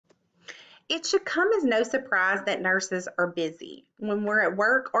It should come as no surprise that nurses are busy when we're at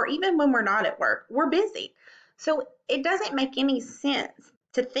work or even when we're not at work. We're busy. So it doesn't make any sense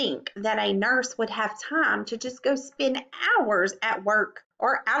to think that a nurse would have time to just go spend hours at work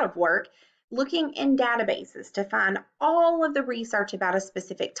or out of work looking in databases to find all of the research about a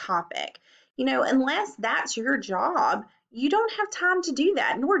specific topic. Unless that's your job, you don't have time to do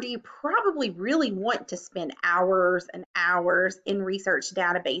that, nor do you probably really want to spend hours and hours in research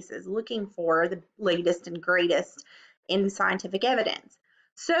databases looking for the latest and greatest in scientific evidence.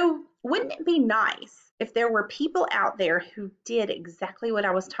 So, wouldn't it be nice if there were people out there who did exactly what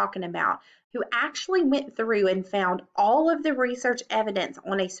I was talking about, who actually went through and found all of the research evidence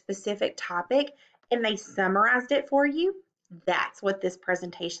on a specific topic and they summarized it for you? That's what this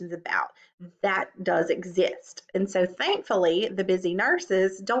presentation is about. That does exist. And so thankfully, the busy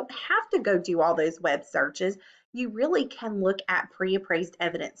nurses don't have to go do all those web searches. You really can look at pre-appraised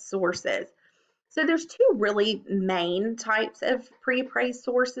evidence sources. So there's two really main types of pre-appraised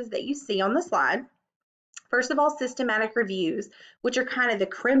sources that you see on the slide. First of all, systematic reviews, which are kind of the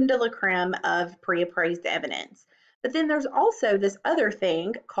creme de la creme of pre-appraised evidence. But then there's also this other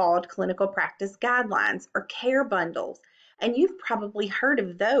thing called clinical practice guidelines or care bundles. And you've probably heard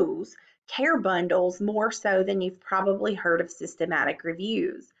of those care bundles more so than you've probably heard of systematic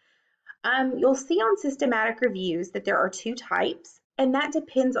reviews. You'll see on systematic reviews that there are two types, and that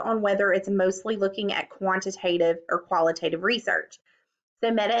depends on whether it's mostly looking at quantitative or qualitative research.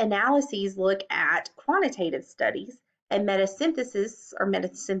 So meta-analyses look at quantitative studies, and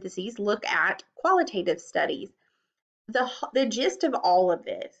metasyntheses look at qualitative studies. The gist of all of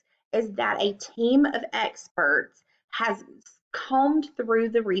this is that a team of experts has combed through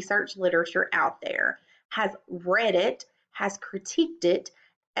the research literature out there, has read it, has critiqued it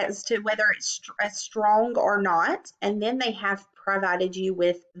as to whether it's strong or not, and then they have provided you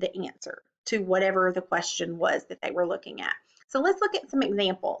with the answer to whatever the question was that they were looking at. So let's look at some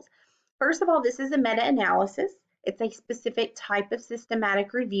examples. First of all, this is a meta-analysis. It's a specific type of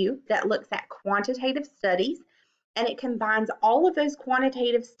systematic review that looks at quantitative studies, and it combines all of those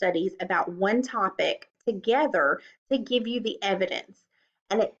quantitative studies about one topic together to give you the evidence.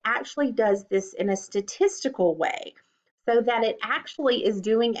 And it actually does this in a statistical way so that it actually is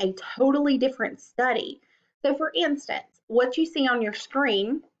doing a totally different study. So for instance, what you see on your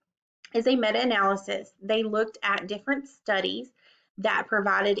screen is a meta-analysis. They looked at different studies that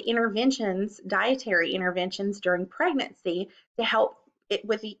provided interventions, dietary interventions during pregnancy to help it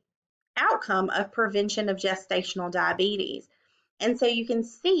with the outcome of prevention of gestational diabetes. And so you can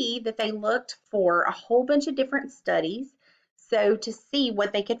see that they looked for a whole bunch of different studies so to see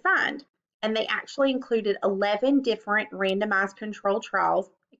what they could find. And they actually included 11 different randomized controlled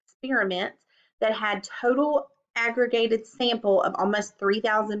trials experiments that had total aggregated sample of almost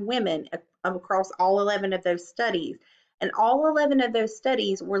 3,000 women across all 11 of those studies. And all 11 of those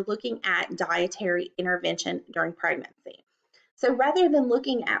studies were looking at dietary intervention during pregnancy. So rather than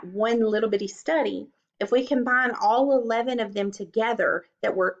looking at one little bitty study, if we combine all 11 of them together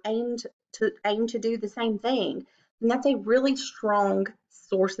that were aimed to do the same thing, then that's a really strong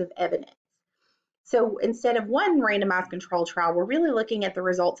source of evidence. So instead of one randomized control trial, we're really looking at the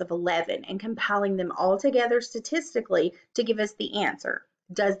results of 11 and compiling them all together statistically to give us the answer.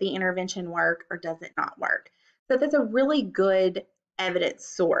 Does the intervention work or does it not work? So that's a really good evidence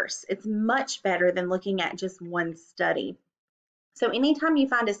source. It's much better than looking at just one study. So anytime you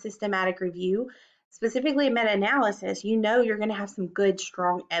find a systematic review, specifically a meta-analysis, you know you're going to have some good,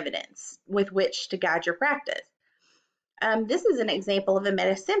 strong evidence with which to guide your practice. This is an example of a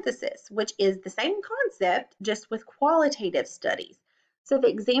metasynthesis, which is the same concept, just with qualitative studies. So the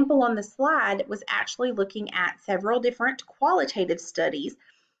example on the slide was actually looking at several different qualitative studies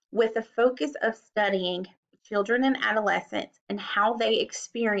with a focus of studying children and adolescents and how they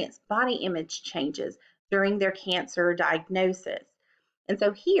experience body image changes during their cancer diagnosis. And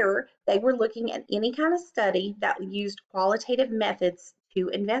so here they were looking at any kind of study that used qualitative methods to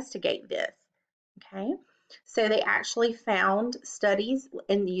investigate this. Okay, so they actually found studies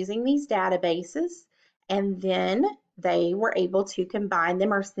in using these databases, and then they were able to combine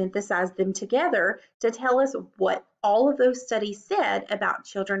them or synthesize them together to tell us what all of those studies said about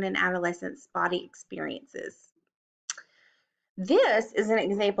children and adolescents' body experiences. This is an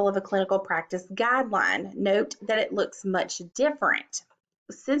example of a clinical practice guideline. Note that it looks much different.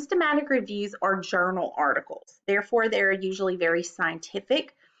 Systematic reviews are journal articles. Therefore, they're usually very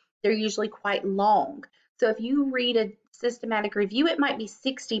scientific. They're usually quite long. So if you read a systematic review, it might be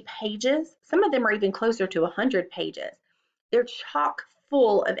 60 pages. Some of them are even closer to 100 pages. They're chock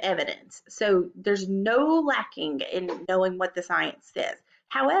full of evidence. So there's no lacking in knowing what the science says.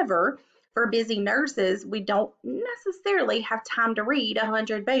 However, For busy nurses, we don't necessarily have time to read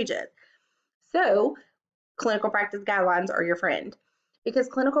 100 pages. So clinical practice guidelines are your friend, because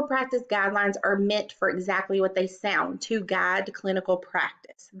clinical practice guidelines are meant for exactly what they sound, to guide clinical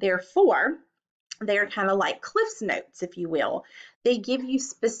practice. Therefore, they're kind of like Cliff's Notes, if you will. They give you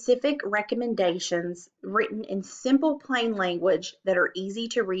specific recommendations written in simple, plain language that are easy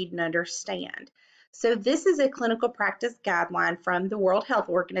to read and understand. So this is a clinical practice guideline from the World Health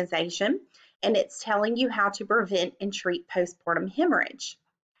Organization, and it's telling you how to prevent and treat postpartum hemorrhage.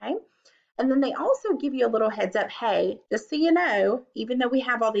 Okay. And then they also give you a little heads up, hey, just so you know, even though we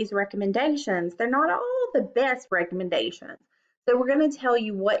have all these recommendations, they're not all the best recommendations. So we're going to tell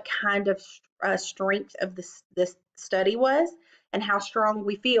you what kind of strength of this study was and how strong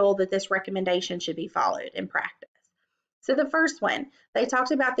we feel that this recommendation should be followed in practice. So the first one, they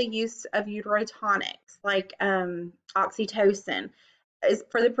talked about the use of uterotonics like oxytocin is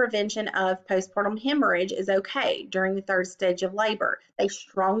for the prevention of postpartum hemorrhage is okay during the third stage of labor. They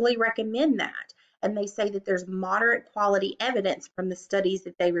strongly recommend that. And they say that there's moderate quality evidence from the studies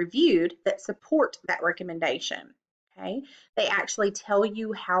that they reviewed that support that recommendation. Okay. They actually tell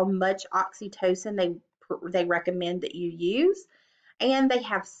you how much oxytocin they recommend that you use. And they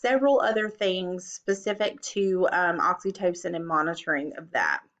have several other things specific to oxytocin and monitoring of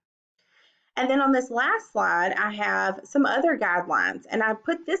that. And then on this last slide, I have some other guidelines. And I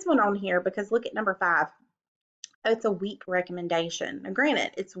put this one on here because look at number 5. It's a weak recommendation. Now,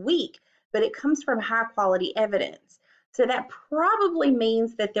 granted, it's weak, but it comes from high quality evidence. So that probably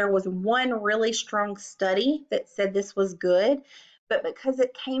means that there was one really strong study that said this was good, but because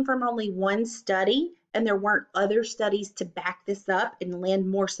it came from only one study and there weren't other studies to back this up and lend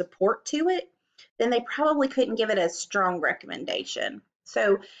more support to it, then they probably couldn't give it a strong recommendation.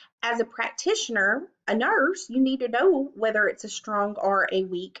 So as a practitioner, a nurse, you need to know whether it's a strong or a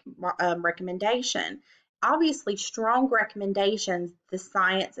weak recommendation. Obviously, strong recommendations, the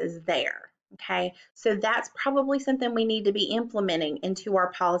science is there. Okay, so that's probably something we need to be implementing into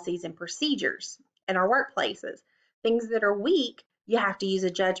our policies and procedures in our workplaces. Things that are weak, you have to use a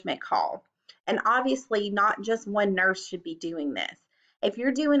judgment call. And obviously, not just one nurse should be doing this. If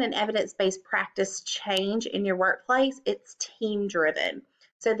you're doing an evidence-based practice change in your workplace, it's team driven.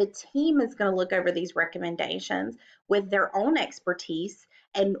 So the team is going to look over these recommendations with their own expertise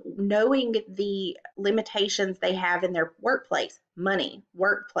and knowing the limitations they have in their workplace, money,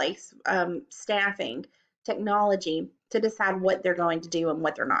 workplace, staffing, technology, to decide what they're going to do and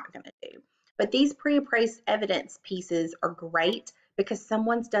what they're not going to do. But these pre-appraised evidence pieces are great because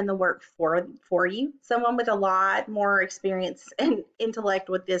someone's done the work for you, someone with a lot more experience and intellect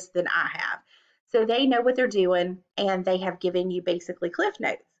with this than I have. So they know what they're doing, and they have given you basically cliff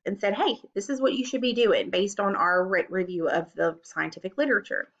notes and said, hey, this is what you should be doing based on our review of the scientific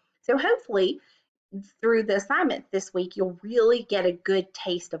literature. So hopefully through the assignment this week, you'll really get a good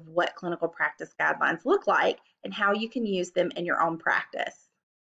taste of what clinical practice guidelines look like and how you can use them in your own practice.